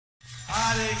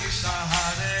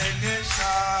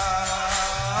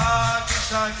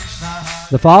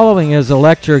The following is a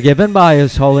lecture given by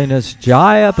His Holiness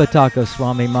Jayapataka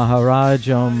Swami Maharaj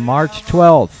on March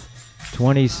 12th,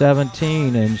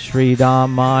 2017 in Sri Dham,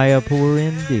 Mayapur,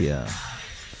 India.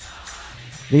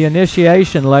 The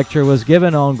initiation lecture was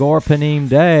given on Gorpanim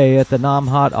Day at the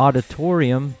Namhat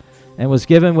Auditorium and was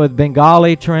given with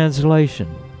Bengali translation.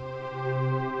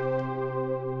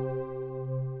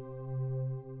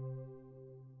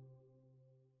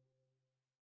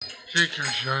 Shri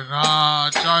Krishna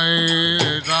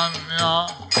Chaitanya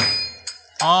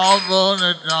Prabhu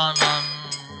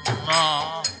Nityananda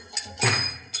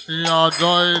Shri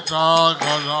Advaita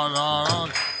Gadadhara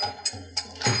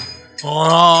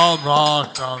Gaura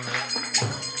Bhakta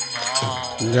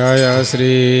Jaya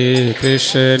Shri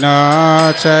Krishna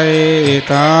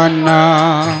Chaitanya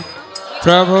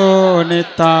Prabhu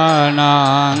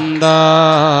Nityananda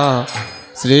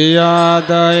Shri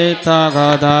Advaita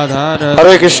Gadadhara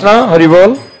Hare Krishna, Hari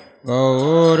Bol.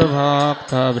 Gaur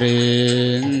Bhakta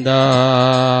Vrinda.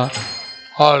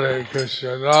 Hare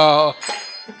Krishna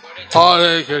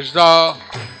Hare Krishna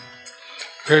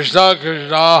Krishna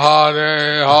Krishna Hare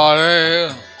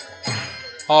Hare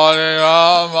Hare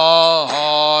Rama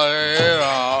Hare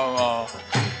Rama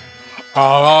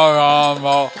Rama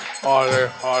Rama Hare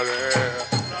Hare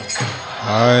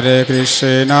Hare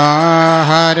Krishna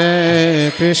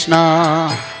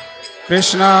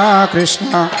Krishna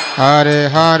Krishna Hare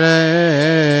Hare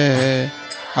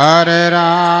Hare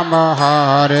Rama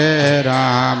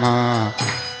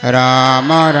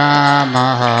Rama Rama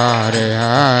Hare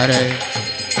Hare.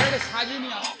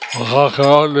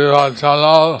 Hakka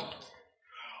Divachala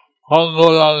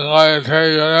Angulangai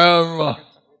Teyanem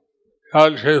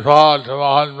Yachipat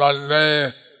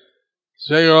Mahanmande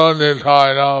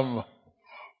Sigonitainam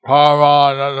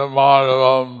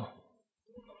Paramanandamadavam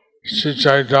Sri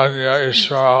Chaitanya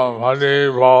Ishwaram Hari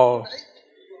Bol.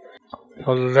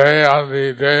 So today, on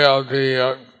the day of the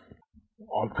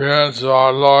appearance of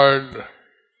our Lord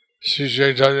Sri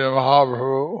Chaitanya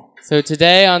Mahaprabhu, So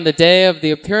today, on the day of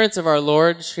the appearance of our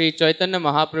Lord Sri Chaitanya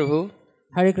Mahaprabhu,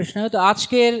 হরে কৃষ্ণ। তো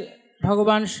আজকের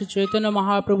ভগবান শ্রী চৈতন্য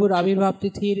মহাপ্রভুর আবির্ভাব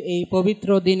তিথির এই পবিত্র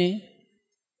দিনে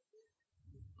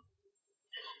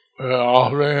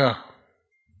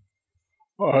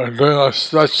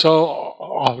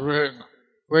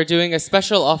we're doing a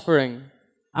special offering.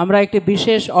 আমরা একটি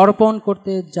বিশেষ অর্পণ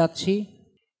করতে যাচ্ছি।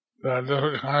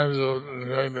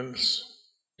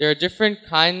 There are different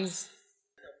kinds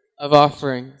of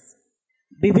offerings.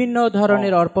 বিভিন্ন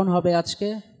ধরনের অর্পণ হবে আজকে।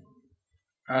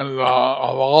 And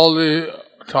of all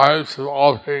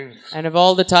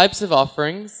the types of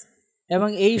offerings, এবং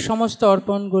এই সমস্ত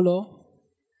অর্পণগুলো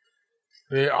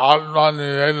the Atma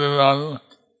Nivedanam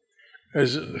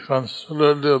is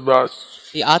considered the best.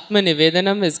 The Atma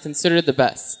Nivedanam is considered the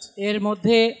best. এর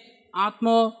মধ্যে আত্ম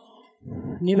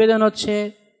নিবেদন হচ্ছে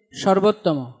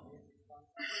সর্বোত্তম।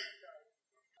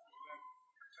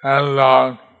 And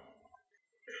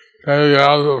then you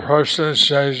have the first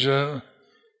initiation,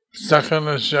 second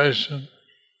initiation,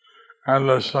 and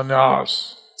the sannyas.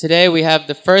 Today we have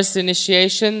the first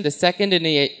initiation, the second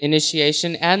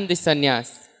initiation, and the sannyas.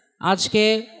 আজকে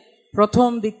প্রথম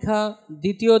দীক্ষা,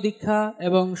 দ্বিতীয় দীক্ষা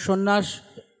এবং সন্ন্যাস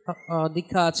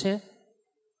দীক্ষা আছে।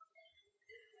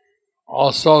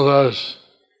 Also there's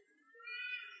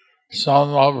some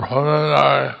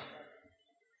preliminary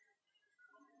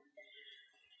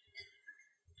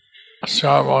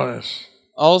ceremonies.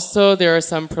 Also there are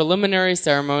some preliminary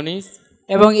ceremonies.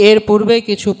 এবং এর পূর্বে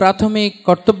কিছু প্রাথমিক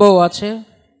কর্তব্যও আছে।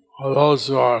 For those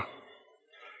who are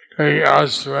taking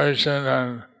aspiration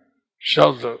and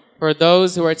shelter. For those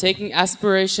who are taking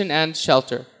aspiration and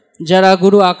shelter. যারা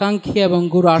গুরু আকাঙ্ক্ষী এবং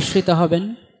গুরু আশ্রিত হবেন।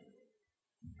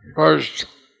 First,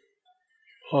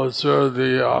 observe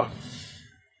the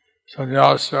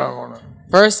sannyas ceremony.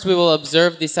 First, we will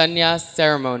observe the sannyas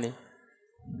ceremony.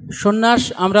 সন্ন্যাস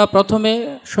আমরা প্রথমে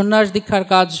সন্ন্যাস দীক্ষার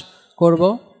কাজ করব।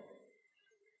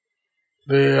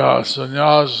 The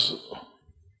sannyas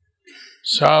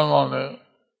ceremony.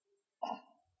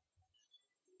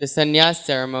 The sannyas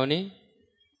ceremony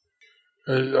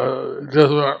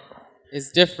is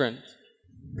different.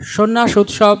 সন্ন্যাস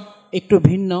উৎসব একটু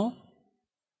ভিন্ন।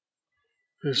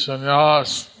 The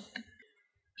sannyas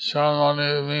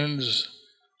ceremony means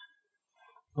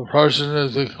the person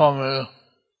is becoming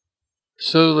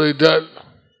civilly dead.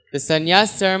 The sannyas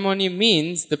ceremony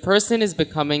means the person is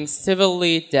becoming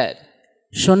civilly dead.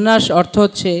 সন্ন্যাস অর্থ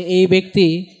হচ্ছে এই ব্যক্তি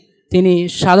তিনি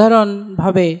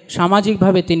সাধারণভাবে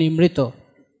সামাজিকভাবে তিনি মৃত।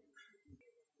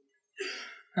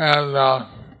 And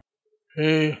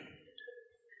he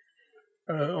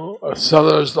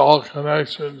severs all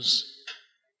connections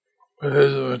with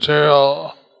his material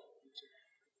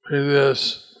previous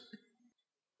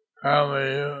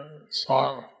family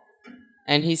son.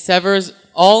 And he severs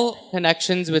all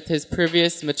connections with his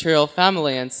previous material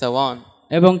family and so on.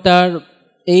 এবং তার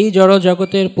এই জড়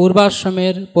জগতের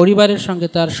পূর্বাশ্রমের পরিবারের সঙ্গে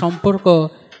তার সম্পর্ক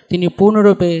তিনি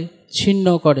পূর্ণরূপে ছিন্ন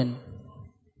করেন।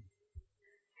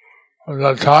 From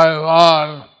that time on,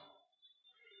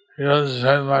 he doesn't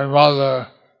say my mother,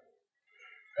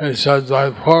 he says my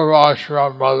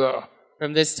Purvashram mother.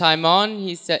 From this time on,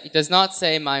 he does not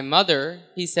say my mother,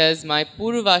 he says my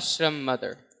Purvashram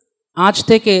mother. আজ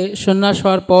থেকে সন্ন্যাস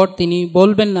হওয়ার পর তিনি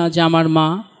বলবেন না যে আমার মা,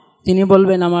 তিনি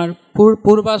বলবেন আমার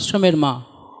পূর্বাশ্রমের মা।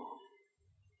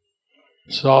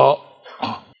 So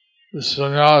the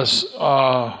sannyas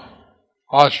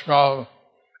ashram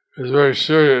is very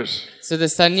serious. So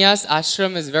the sannyas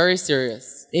ashram is very serious.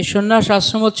 এই সন্ন্যাস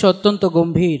আশ্রম হচ্ছে অত্যন্ত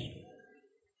গম্ভীর।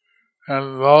 And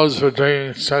those who are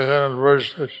taking second and first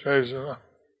initiation,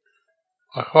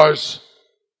 of course,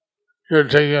 you're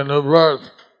taking a new birth.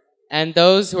 And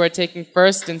those who are taking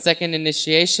first and second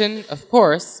initiation, of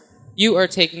course, you are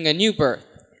taking a new birth.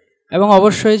 এবং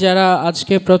অবশ্যই যারা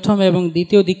আজকে প্রথম এবং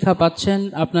দ্বিতীয় দীক্ষা পাচ্ছেন,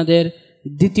 আপনাদের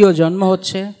দ্বিতীয় জন্ম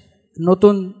হচ্ছে,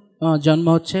 নতুন জন্ম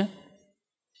হচ্ছে।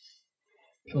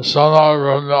 Some are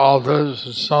from the office,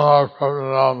 some are from the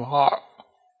Namhat.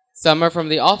 Some are from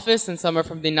the office and some are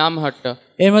from the Namhatta.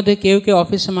 এর মধ্যে কেউ কেউ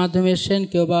অফিসের মাধ্যমে এসেছেন,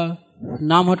 কেউ বা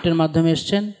নামহট্টের মাধ্যমে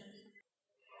এসেছেন।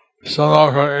 Some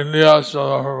are from India, some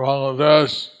are from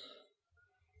Bangladesh,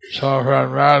 some are from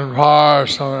Mayapur,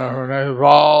 some are from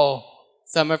Nepal.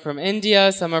 Some are from India,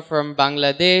 some are from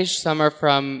Bangladesh, some are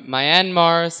from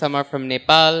Myanmar, some are from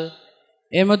Nepal.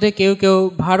 এর মধ্যে কেউ কেউ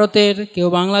ভারতের, কেউ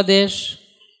বাংলাদেশ,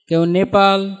 কেউ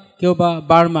নেপাল, কেউ বা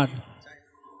বার্মার।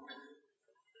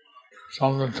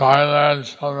 Some from Thailand,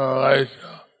 some from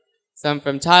Malaysia. Some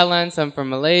from Thailand, some from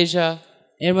Malaysia.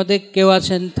 এর মধ্যে কেউ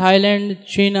আছেন থাইল্যান্ড,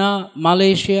 চীনা,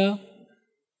 Malaysia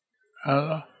And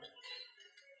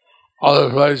other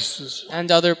places. And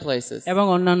other places. এবং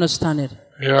অন্যান্য স্থানের।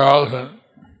 Here also,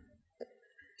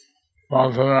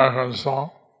 North America and so on.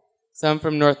 Some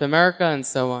from North America and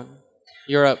so on.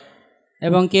 Europe.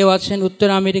 এবং কেউ আছেন উত্তর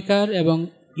আমেরিকার এবং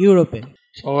ইউরোপে।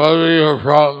 So wherever you're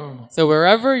from, So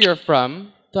wherever you're from,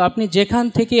 তো আপনি যেখান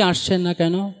থেকেই আসছেন না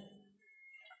কেন,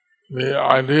 the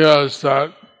idea is that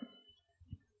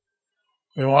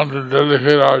we want to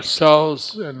dedicate ourselves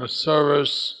in the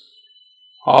service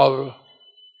of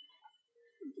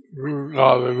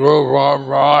the Guru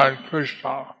Parampara and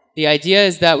Krishna. the idea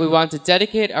is that we want to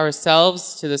dedicate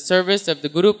ourselves to the service of the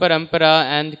Guru Parampara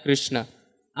and Krishna.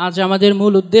 আজ আমাদের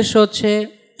মূল উদ্দেশ্য হচ্ছে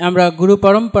আমরা গুরু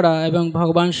পরম্পরা এবং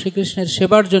ভগবান শ্রীকৃষ্ণের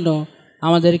সেবার জন্য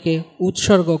আমাদেরকে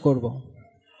উৎসর্গ করব।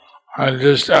 I'm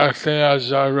just acting as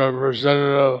a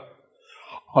representative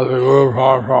of the Guru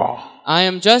Parampara. I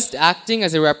am just acting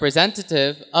as a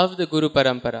representative of the Guru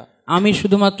Parampara. আমি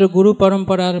শুধুমাত্র গুরু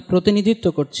পরম্পরার প্রতিনিধিত্ব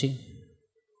করছি।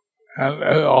 And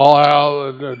all have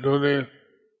the duty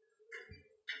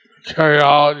to carry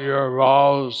out your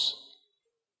vows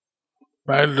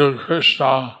made to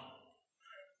Krishna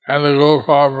and the Guru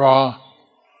Parampara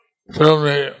through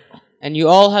me. And you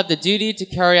all have the duty to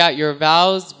carry out your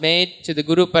vows made to the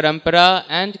Guru Parampara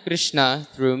and Krishna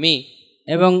through me.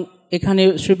 এবং এখানে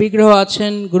শ্রীবিগ্রহ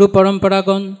আছেন গুরু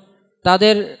পরম্পরাগণ,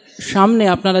 তাদের সামনে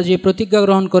আপনারা যে প্রতিজ্ঞা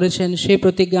গ্রহণ করেছেন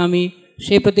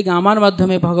সেই প্রতিজ্ঞা আমার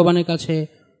মাধ্যমে ভগবানের কাছে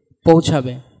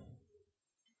পৌঁছাবে।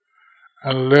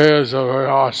 And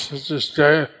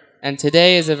today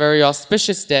is a very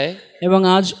auspicious day. এবং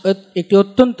আজ একটি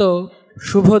অত্যন্ত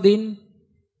শুভ দিন।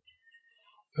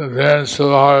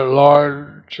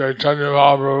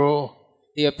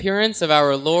 The appearance of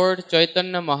our Lord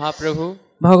Chaitanya Mahaprabhu.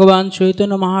 ভগবান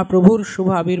চৈতন্য মহাপ্রভুর শুভ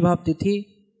আবির্ভাব তিথি।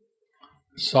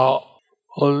 So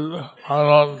I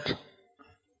don't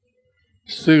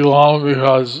speak long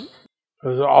because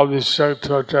there's an abhishek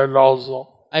to attend also.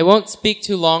 I won't speak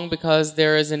too long because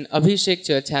there is an abhishek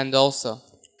to attend also.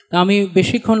 আমি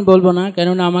বেশিক্ষণ বলবো না,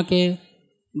 কেননা আমাকে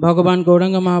ভগবান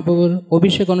গৌরাঙ্গ মহাপ্রভুর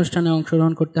অভিষেক অনুষ্ঠানে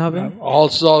অংশগ্রহণ করতে হবে।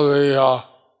 Also the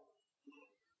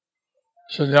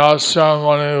sannyas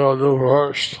ceremony will do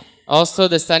first. Also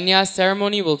the sannyas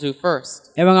ceremony will do first.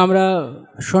 এবং আমরা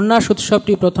সন্ন্যাস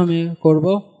উৎসবটি প্রথমে করব।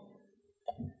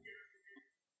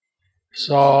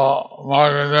 So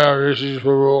Markandeya Rishi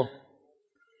Prabhu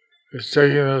is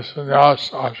taking the sannyas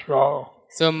ashram.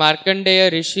 So Markandeya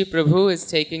Rishi Prabhu is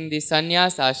taking the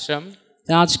sannyas ashram.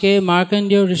 আজকে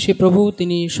মার্কণ্ডেয় ঋষি প্রভু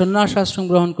তিনি সন্ন্যাস আশ্রম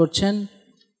গ্রহণ করছেন।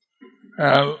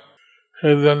 And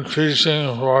he's been preaching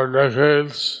for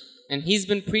decades. And he's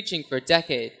been preaching for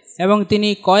decades. এবং তিনি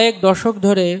কয়েক দশক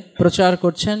ধরে প্রচার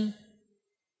করছেন।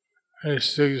 He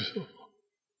speaks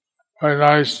very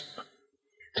nice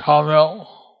Tamil.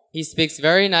 He speaks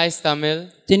very nice Tamil.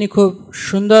 তিনি খুব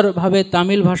সুন্দরভাবে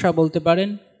তামিল ভাষা বলতে পারেন।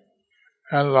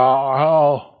 And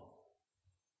I'll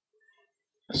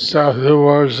say a few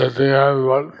words at the end,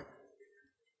 but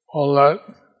I'll let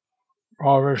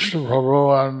Vishnu Prabhu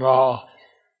and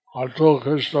Atul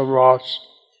Krishna Das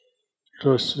to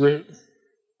speak.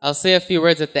 I'll say a few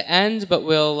words at the end, but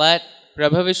we'll let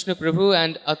Prabha Vishnu Prabhu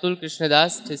and Atul Krishna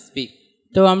Das to speak.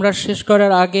 তো আমরা শেষ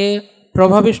করার আগে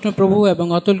প্রভা বিষ্ণু প্রভু এবং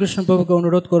অতুল কৃষ্ণ প্রভুকে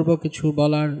অনুরোধ করব কিছু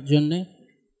বলার জন্য।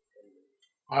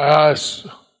 I asked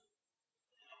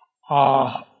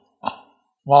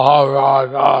Maharaj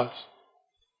Das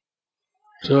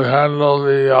to handle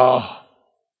the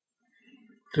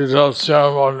detailed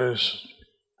ceremonies.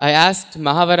 I asked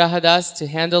Mahavaraha Das to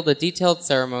handle the detailed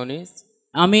ceremonies.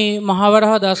 আমি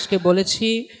মহাবরাহ দাসকে বলেছি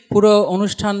পুরো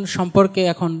অনুষ্ঠান সম্পর্কে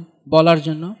এখন বলার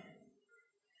জন্য।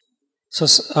 So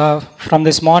from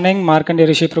this morning, Markandeya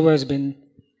Rishi Prabhu has been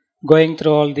going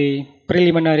through all the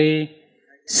preliminary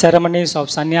ceremonies of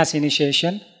sannyas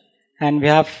initiation, and we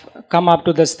have come up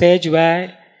to the stage where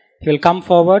he will come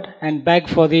forward and beg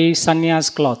for the sannyas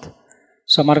cloth.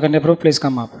 So Markandeya Prabhu, please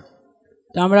come up.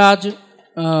 তো আমরা আজ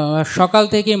সকাল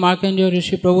থেকে মার্কণ্ডেয়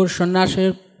ঋষি প্রভুর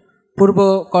সন্ন্যাসের পূর্ব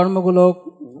কর্মগুলো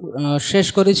শেষ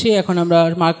করেছি। এখন আমরা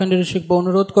মার্কণ্ডেয় ঋষিকে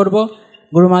অনুরোধ করব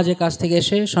গুরু মহারাজের কাছ থেকে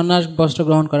এসে সন্ন্যাস বস্ত্র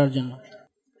গ্রহণ করার জন্য।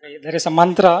 There is a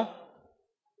mantra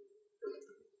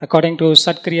according to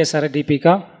Satkriya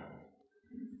Saradipika.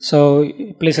 So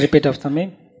please repeat after me.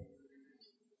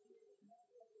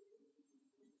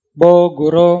 Bo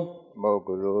Guru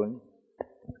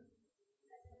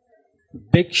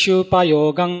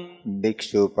Bhikshupayogam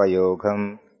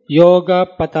Yoga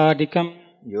Patadikam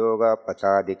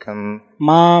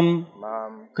Mam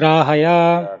Grahaya.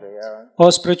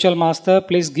 Oh spiritual master,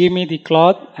 please give me the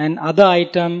cloth and other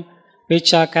item which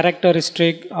are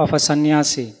characteristic of a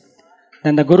sannyasi.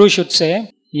 Then the Guru should say,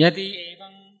 Yadi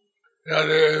evam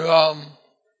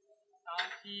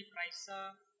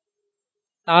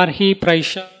Tarhi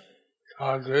Praisha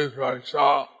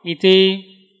Iti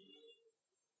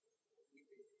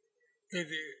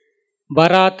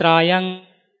Bharatrayang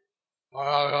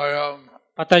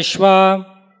Patashva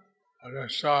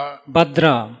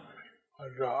Bhadra.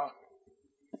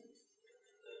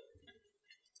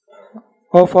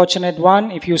 O fortunate one,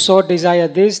 if you so desire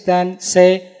this, then say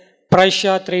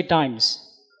Praisha 3 times.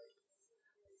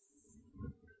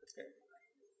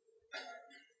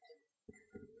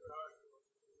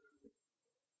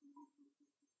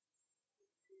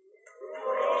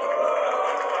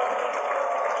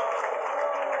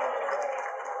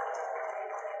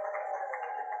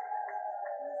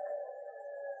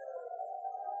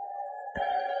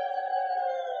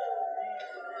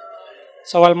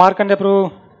 So while Markandeya Prabhu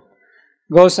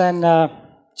goes and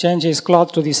change his cloth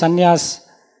to the sannyas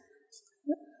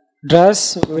dress,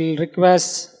 we will request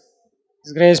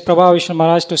His Grace Prabha Vishnu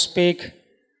Maharaj to speak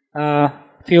a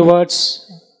few words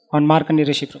on Markandeya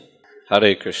Rishi Prabhu.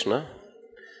 Hare Krishna.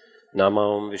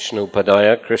 Namam Vishnu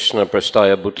Padaya Krishna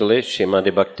Prastaya Bhutale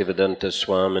Shrimadi Bhaktivedanta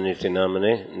Swaminiti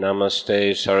Namane Namaste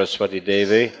Saraswati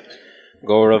Devi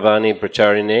Gauravani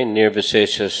Pracharine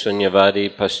Nirvisesha Sunyavadi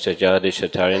Paschajadi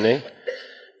Shatarine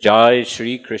Jai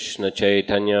Shri Krishna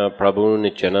Chaitanya Prabhu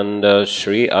Nityananda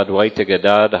Shri Advaita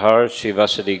Gadadhar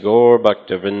Shivasadi Gaur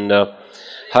Bhaktavrinda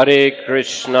Hare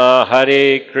Krishna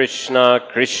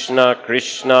Krishna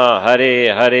Krishna Hare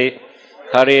Hare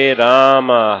Hare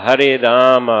Rama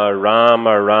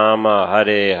Rama Rama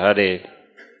Hare Hare.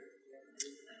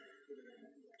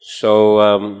 So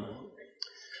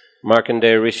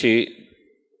Markandeya Rishi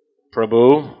Prabhu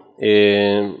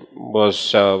was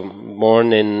born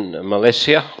in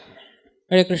Malaysia.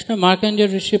 হরে কৃষ্ণ। মার্কণ্ডেয়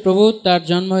ঋষি প্রভু তার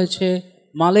জন্ম হয়েছে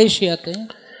মালয়েশিয়াতে।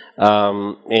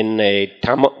 In a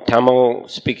Tamil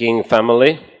speaking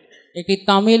family. একটি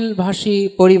তামিল ভাষী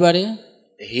পরিবারে।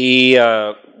 He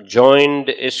joined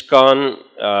ISKCON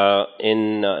in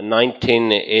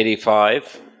 1985.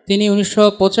 তিনি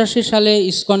 1985 সালে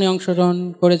ইসকনে অংশগ্রহণ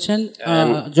করেছেন,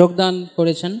 যোগদান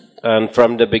করেছেন। And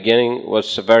from the beginning was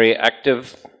very active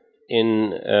in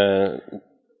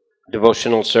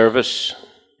devotional service.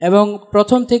 এবং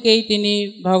প্রথম থেকেই তিনি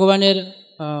ভগবানের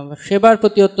সেবার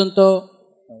প্রতি অত্যন্ত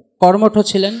কর্মঠ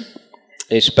ছিলেন।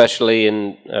 Especially in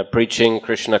preaching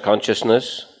Krishna consciousness.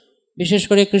 বিশেষ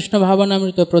করে কৃষ্ণ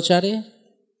ভাবনামৃত প্রচারে।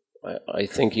 I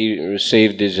think he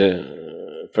received his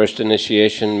first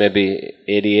initiation maybe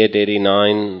 88,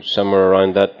 89, somewhere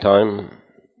around that time.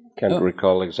 Can't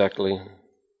recall exactly.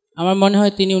 আমার মনে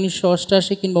হয় তিনি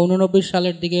 1988 কিংবা 89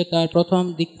 সালের দিকে তার প্রথম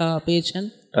দীক্ষা পেয়েছেন।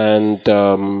 And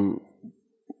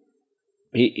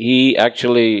he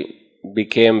actually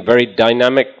became very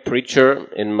dynamic preacher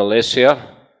in Malaysia.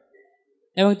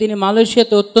 এবং তিনি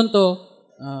মালয়েশিয়াতে অত্যন্ত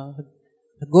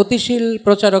গতিশীল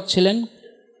প্রচারক ছিলেন।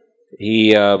 He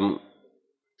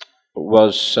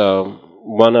was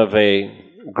one of a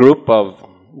group of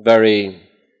very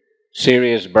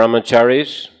serious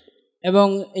brahmacharis, এবং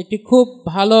একটি খুব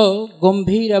ভালো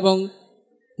গম্ভীর এবং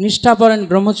নিষ্ঠাপরায়ণ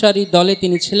ব্রহ্মচারী দলে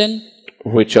তিনি ছিলেন,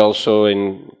 which also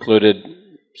included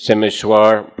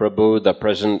Simeshwar Prabhu, the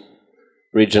present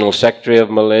regional secretary of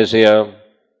Malaysia,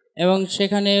 এবং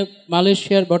সেখানে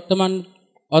মালয়েশিয়ার বর্তমান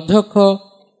অধ্যক্ষ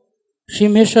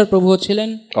সিমহেশ্বর প্রভু ছিলেন,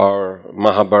 or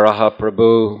Mahabaraha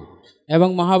Prabhu, এবং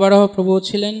মহাবারহ প্রভু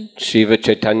ছিলেন, Shiva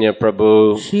Chaitanya Prabhu,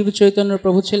 Shiva Chaitanya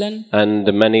প্রভু ছিলেন, and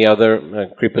many other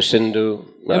Kripa Sindhu,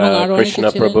 Krishna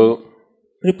Prabhu.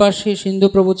 কৃপাশী সিন্ধু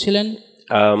প্রভু ছিলেন।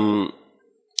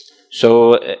 So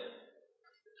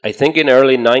I think in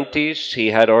early 90s he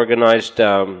had organized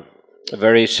a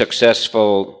very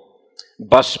successful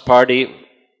bus party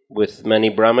with many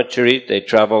brahmacharis. They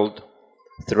traveled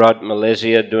throughout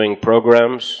Malaysia doing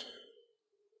programs.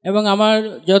 এবং আমার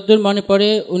যতদূর মনে পড়ে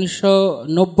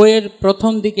 1990-এর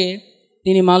প্রথম দিকে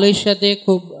তিনি মালয়েশিয়াতে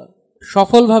খুব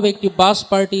সফলভাবে একটি বাস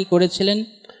পার্টি করেছিলেন,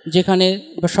 যেখানে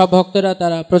সব ভক্তরা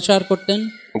তারা প্রচার করতেন।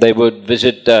 They would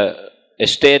visit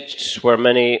estates where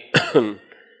many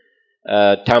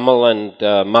Tamil and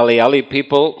Malayali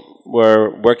people were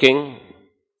working.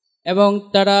 এবং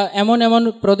তারা এমন এমন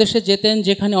প্রদেশে যেতেন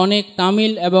যেখানে অনেক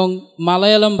তামিল এবং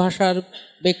মালায়ালাম ভাষার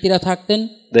ব্যক্তিরা থাকতেন।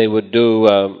 They would do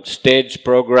stage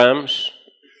programs.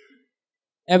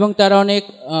 এবং তারা অনেক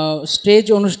স্টেজ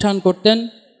অনুষ্ঠান করতেন।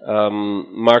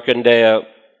 Markandeya,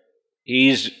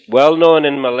 he's well known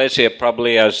in Malaysia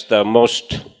probably as the most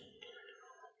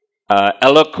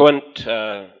eloquent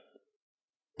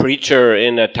preacher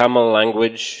in a Tamil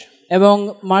language. এবং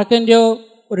মার্কেন্ডেয়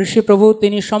ঋষি প্রভু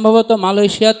তিনি সম্ভবত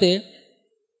মালয়েশিয়াতে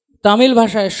তামিল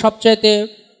ভাষায় সবচাইতে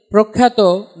প্রখ্যাত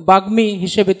বাগ্মী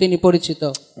হিসেবে তিনি পরিচিত।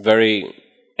 Very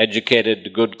educated,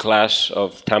 good class of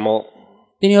Tamil.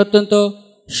 তিনি অত্যন্ত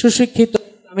সুশিক্ষিত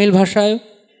তামিল ভাষায়।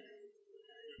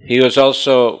 He was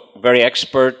also very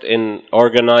expert in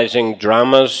organizing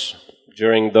dramas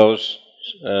during those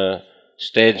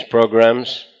stage programs.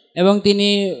 এবং তিনি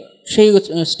সেই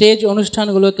স্টেজ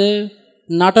অনুষ্ঠানগুলোতে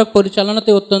নাটক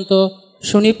পরিচালনাতে অত্যন্ত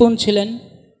সুনিপুণ ছিলেন।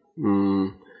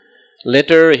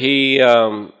 Later he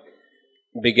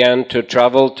began to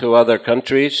travel to other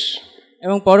countries.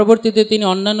 এবং পরবর্তীতে তিনি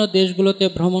অন্যান্য দেশগুলোতে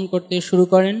ভ্রমণ করতে শুরু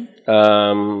করেন।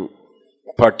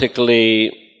 Particularly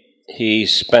he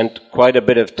spent quite a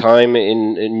bit of time in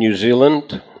New Zealand.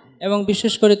 এবং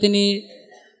বিশেষ করে তিনি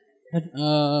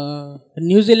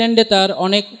নিউজিল্যান্ডে তার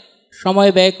অনেক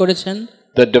সময় ব্যয় করেছেন।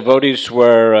 The devotees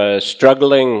were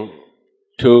struggling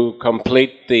to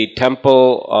complete the temple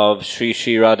of Sri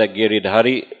Sri Radha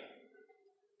Giridhari.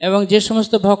 এবং যে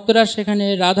সমস্ত ভক্তরা সেখানে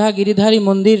রাধা গিরিধারী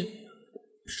মন্দির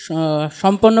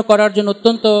সম্পন্ন করার জন্য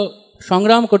অত্যন্ত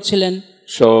সংগ্রাম করছিলেন।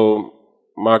 So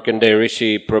Markandeya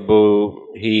Rishi Prabhu,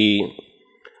 he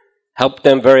helped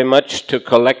them very much to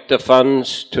collect the funds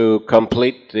to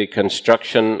complete the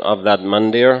construction of that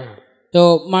mandir. তো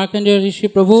মার্কেন্ডেয় ঋষি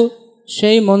প্রভু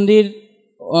সেই মন্দির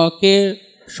কে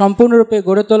সম্পূর্ণরূপে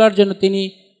গড়ে তোলার জন্য তিনি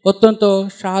অত্যন্ত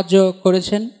সাহায্য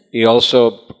করেছেন। He also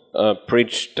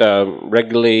preached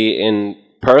regularly in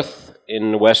Perth in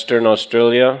Western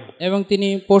Australia. এবং তিনি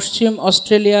পশ্চিম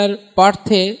অস্ট্রেলিয়ার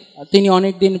পার্থে তিনি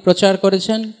অনেক দিন প্রচার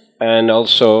করেছেন। And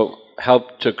also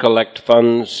helped to collect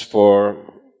funds for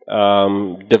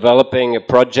developing a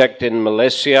project in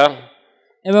Malaysia.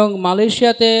 এবং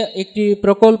মালয়েশিয়াতে একটি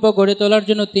প্রকল্প গড়ে তোলার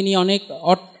জন্য তিনি অনেক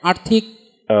আর্থিক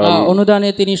অনুদানে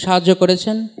তিনি সাহায্য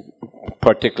করেছেন।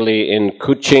 Particularly in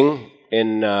Kuching in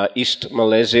East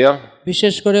Malaysia.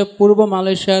 বিশেষ করে পূর্ব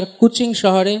মালয়েশিয়ার কুচিং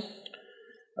শহরে।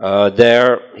 There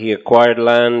he acquired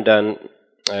land and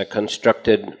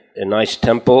constructed a nice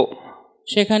temple.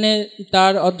 সেখানে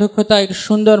তার অধ্যক্ষতায় এক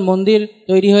সুন্দর মন্দির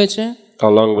তৈরি হয়েছে।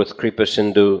 Along with Kripa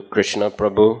Sindhu Krishna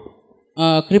Prabhu.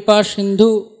 কৃপা সিন্ধু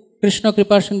কৃষ্ণ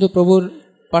কৃপা সিন্ধু প্রভুর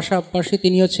পাশাপাশি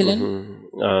তিনিও ছিলেন।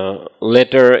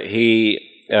 Later he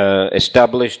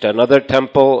established another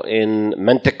temple in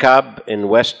Mentakab in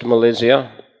West Malaysia.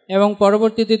 এবং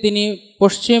পরবর্তীতে তিনি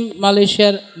পশ্চিম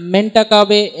মালয়েশিয়ার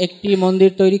মেন্টাকাবে একটি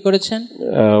মন্দির তৈরি করেছেন।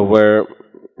 Where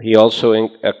he also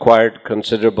acquired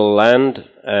considerable land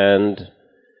and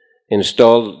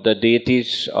installed the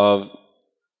deities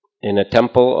in a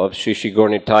temple of Sri Sri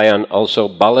Gaura and also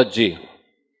Balaji.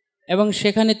 এবং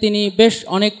সেখানে তিনি বেশ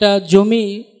অনেকটা জমি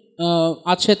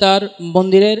আছে তার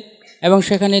মন্দিরের, এবং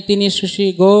সেখানে তিনি শ্রী শ্রী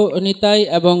গৌরনিতাই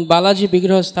এবং বালাজি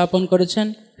বিগ্রহ স্থাপন করেছেন।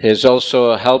 He has also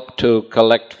helped to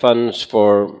collect funds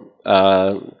for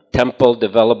temple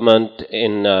development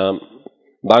in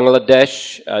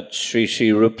Bangladesh at Sri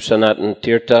Sri Rup Sanatan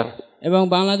Tirtha. এবং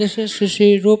বাংলাদেশের শ্রী শ্রী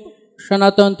রূপ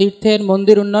সনাতন তীর্থের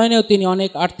মন্দির উন্নয়নেও তিনি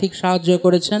অনেক আর্থিক সাহায্য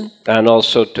করেছেন। And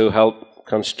also to help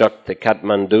construct the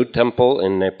Kathmandu temple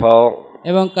in Nepal.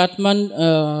 এবং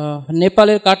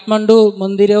নেপালের কাঠমান্ডু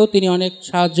মন্দিরেও তিনি অনেক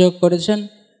সাহায্য করেছেন।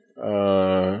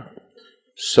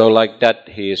 So like that,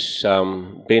 he's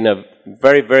been a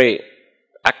very, very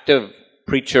active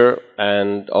preacher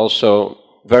and also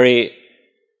very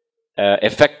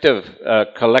effective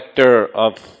collector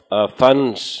of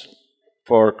funds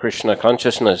for Krishna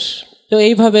consciousness. তো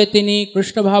এইভাবে তিনি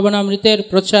কৃষ্ণ ভাবনামৃতের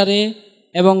প্রচারে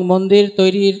এবং মন্দির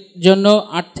তৈরির জন্য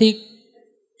আর্থিক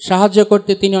সাহায্য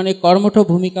করতে তিনি অনেক কর্মঠ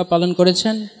ভূমিকা পালন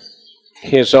করেছেন।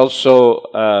 He has also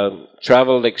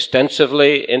traveled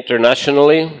extensively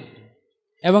internationally.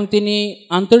 এবং তিনি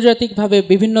আন্তর্জাতিকভাবে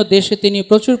বিভিন্ন দেশে তিনি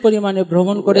প্রচুর পরিমাণে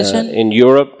ভ্রমণ করেছেন। In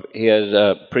Europe, he has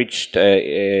preached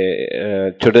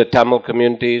to the Tamil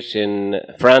communities in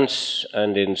France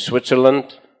and in Switzerland.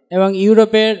 এবং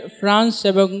ইউরোপের ফ্রান্স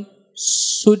এবং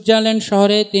সুইজারল্যান্ড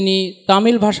শহরে তিনি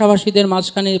তামিল ভাষাভাষীদের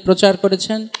মাঝখানে প্রচার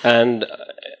করেছেন। And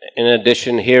in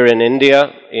addition, here in India,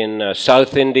 in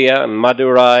South India,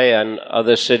 Madurai and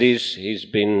other cities, he's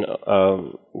been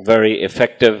very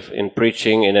effective in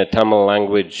preaching in a Tamil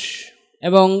language.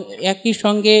 এবং একই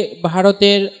সঙ্গে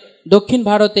ভারতের দক্ষিণ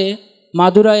ভারতে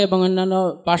মাদুরাই এবং অন্যান্য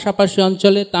পাশাপাশি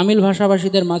অঞ্চলে তামিল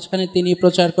ভাষাভাষীদের মাঝখানে তিনি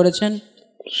প্রচার করেছেন।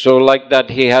 So like that,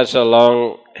 he has a long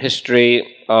history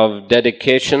of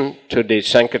dedication to the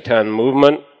Sankirtan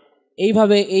movement.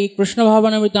 এইভাবে এই কৃষ্ণ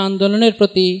ভাবনামৃত আন্দোলনের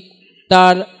প্রতি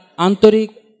তার আন্তরিক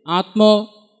আত্ম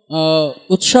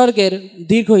উৎসর্গের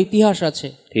দীর্ঘ ইতিহাস আছে।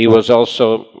 He was also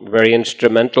very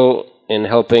instrumental in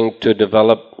helping to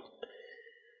develop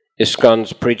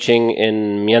ISKCON's preaching in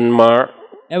Myanmar.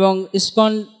 এবং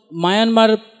ইসকন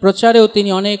মায়ানমার প্রচারেও তিনি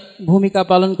অনেক ভূমিকা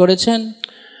পালন করেছেন।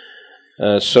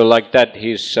 So like that,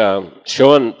 he's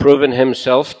proven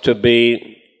himself to be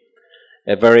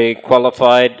a very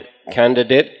qualified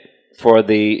candidate for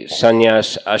the sannyas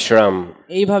ashram.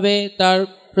 এইভাবে তার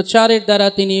প্রচারের দ্বারা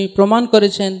তিনি প্রমাণ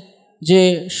করেছেন যে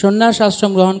সন্ন্যাস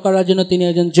আশ্রম গ্রহণ করার জন্য তিনি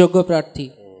একজন যোগ্য প্রার্থী।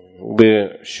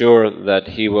 We're sure that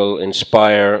he will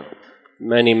inspire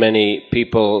many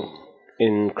people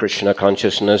in Krishna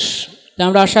consciousness.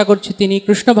 আমরা আশা করছি তিনি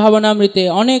কৃষ্ণ ভাবনামৃতে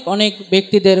অনেক অনেক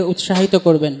ব্যক্তিদের উৎসাহিত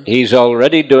করবেন। He's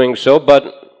already doing so, but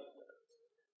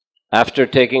after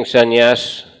taking sannyas,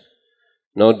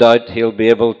 no doubt he'll be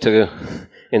able to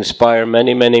inspire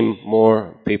many more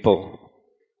people.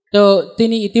 তো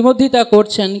তিনি ইতিমধ্যেই তা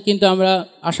করছেন, কিন্তু আমরা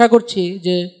আশা করছি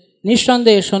যে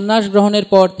নিঃসন্দেহে সন্ন্যাস গ্রহণের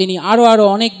পর তিনি আরো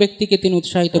অনেক ব্যক্তিকে তিনি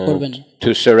উৎসাহিত করবেন।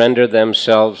 To surrender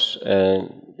themselves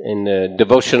in the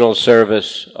devotional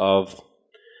service of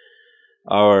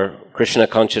our Krishna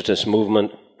consciousness movement.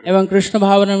 এবং কৃষ্ণ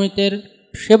ভাবনামৃতের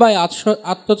সেবায়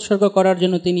আত্মোৎসর্গ করার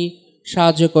জন্য তিনি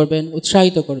সাহায্য করবেন,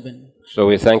 উৎসাহিত করবেন। So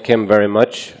we thank him very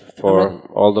much for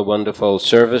all the wonderful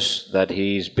service that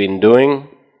he's been doing.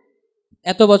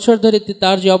 এত বছর ধরে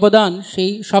তার যে অবদান,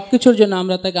 সেই সবকিছুর জন্য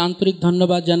আমরা তাকে আন্তরিক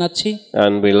ধন্যবাদ জানাচ্ছি।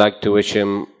 And we like to wish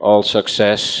him all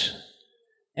success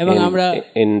এবং আমরা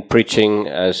in preaching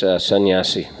as a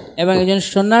sannyasi. এবং একজন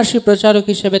সন্ন্যাসী প্রচারক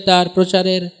হিসেবে তার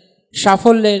প্রচারের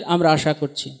সাফল্যের আমরা আশা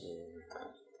করছি।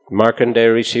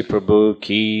 Markandeya Rishi Prabhu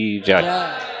ki jai.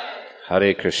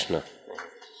 Hare Krishna.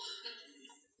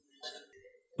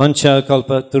 Pancha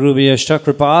kalpa tarubhyascha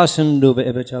kripa sindhubhya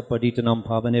evacha patitanam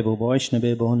pavanebhyo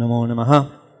vaishnavebhyo namo namaha.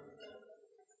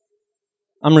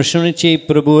 আমরা শুনেছি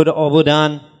প্রভুর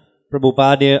অবদান,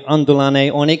 প্রভুপাদের আন্দোলনে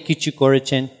অনেক কিছু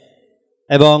করেছেন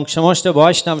এবং সমস্ত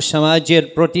বৈষ্ণব সমাজের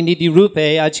প্রতিনিধি রূপে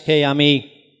আজকে আমি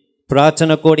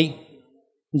প্রার্থনা করি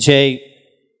যে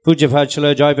পূজ্য ভাচল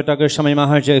জয়পাতাকা স্বামী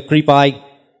মহারাজের কৃপায়,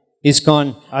 ইসকন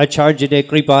আচার্যদের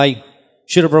কৃপায়,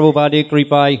 শিল প্রভুপাদের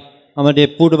কৃপায়, আমাদের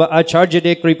পূর্ব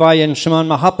আচার্যদের কৃপায় এবং শ্রীমান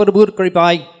মহাপ্রভুর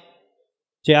কৃপায়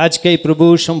যে আজকে প্রভু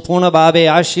সম্পূর্ণভাবে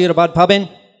আশীর্বাদ পাবেন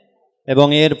এবং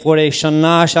এরপরে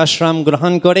সন্ন্যাস আশ্রম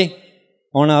গ্রহণ করে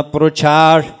ওনার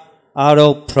প্রচার আরও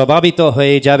প্রভাবিত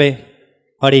হয়ে যাবে।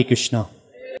 হরে Krishna.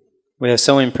 We are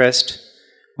so impressed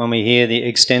when we hear the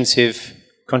extensive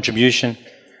contribution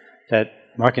that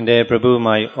Markandeya Prabhu,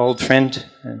 my old friend,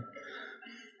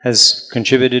 has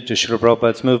contributed to Srila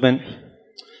Prabhupada's movement.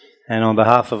 And on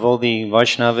behalf of all the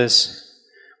Vaishnavas,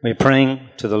 we're praying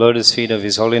to the lotus feet of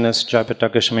His Holiness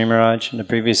Jayapataka Swami Maharaj and the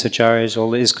previous acharyas, all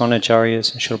the ISKCON acharyas,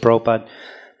 and Srila Prabhupada,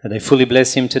 that they fully bless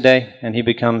him today and he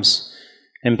becomes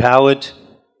empowered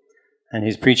and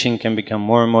his preaching can become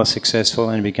more and more successful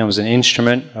and becomes an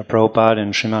instrument of Prabhupada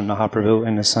and Srimad Mahaprabhu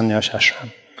in the Sannyas Ashram.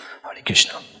 Hare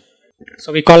Krishna. So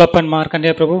we call upon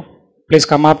Markandeya Prabhu. Please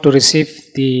come up to receive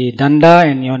the danda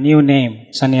and your new name,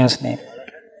 sannyas name.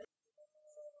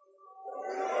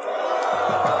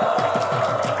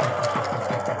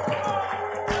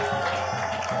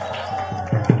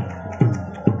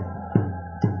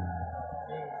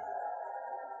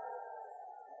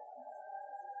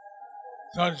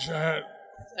 touch your head.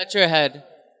 Touch your head.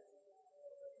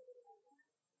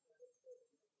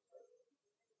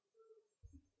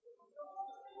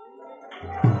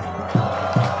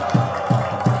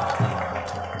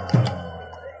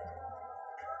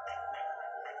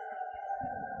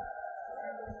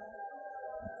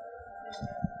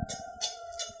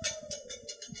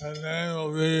 The name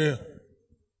will be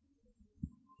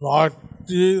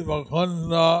Bhakti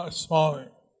Mukunda Swami.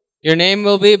 Your name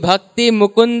will be Bhakti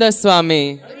Mukunda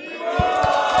Swami.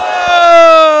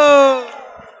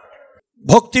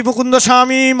 Bhakti Mukunda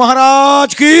Swami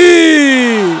Maharaj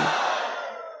ki.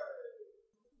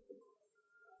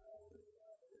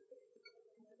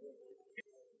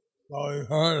 So we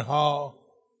heard how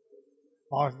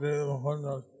Bhakti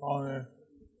Mukunda Swami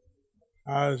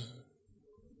has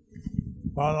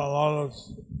done a lot of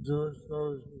Jewish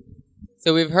services.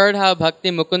 So we've heard how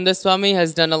Bhakti Mukunda Swami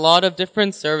has done a lot of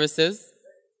different services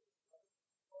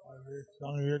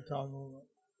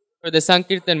for the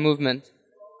Sankirtan movement.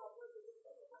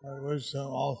 I wish him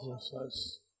all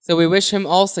success. So we wish him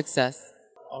all success.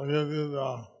 I'll give you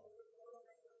the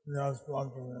sannyas mantra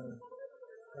later.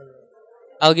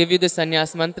 I'll give you the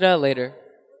sannyas mantra later.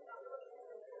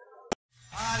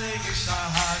 Hare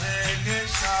Krishna,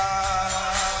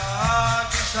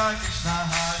 Krishna Krishna,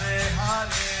 Hare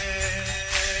Hare,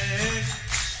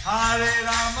 Hare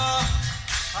Rama,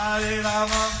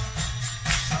 Rama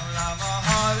Rama,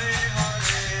 Hare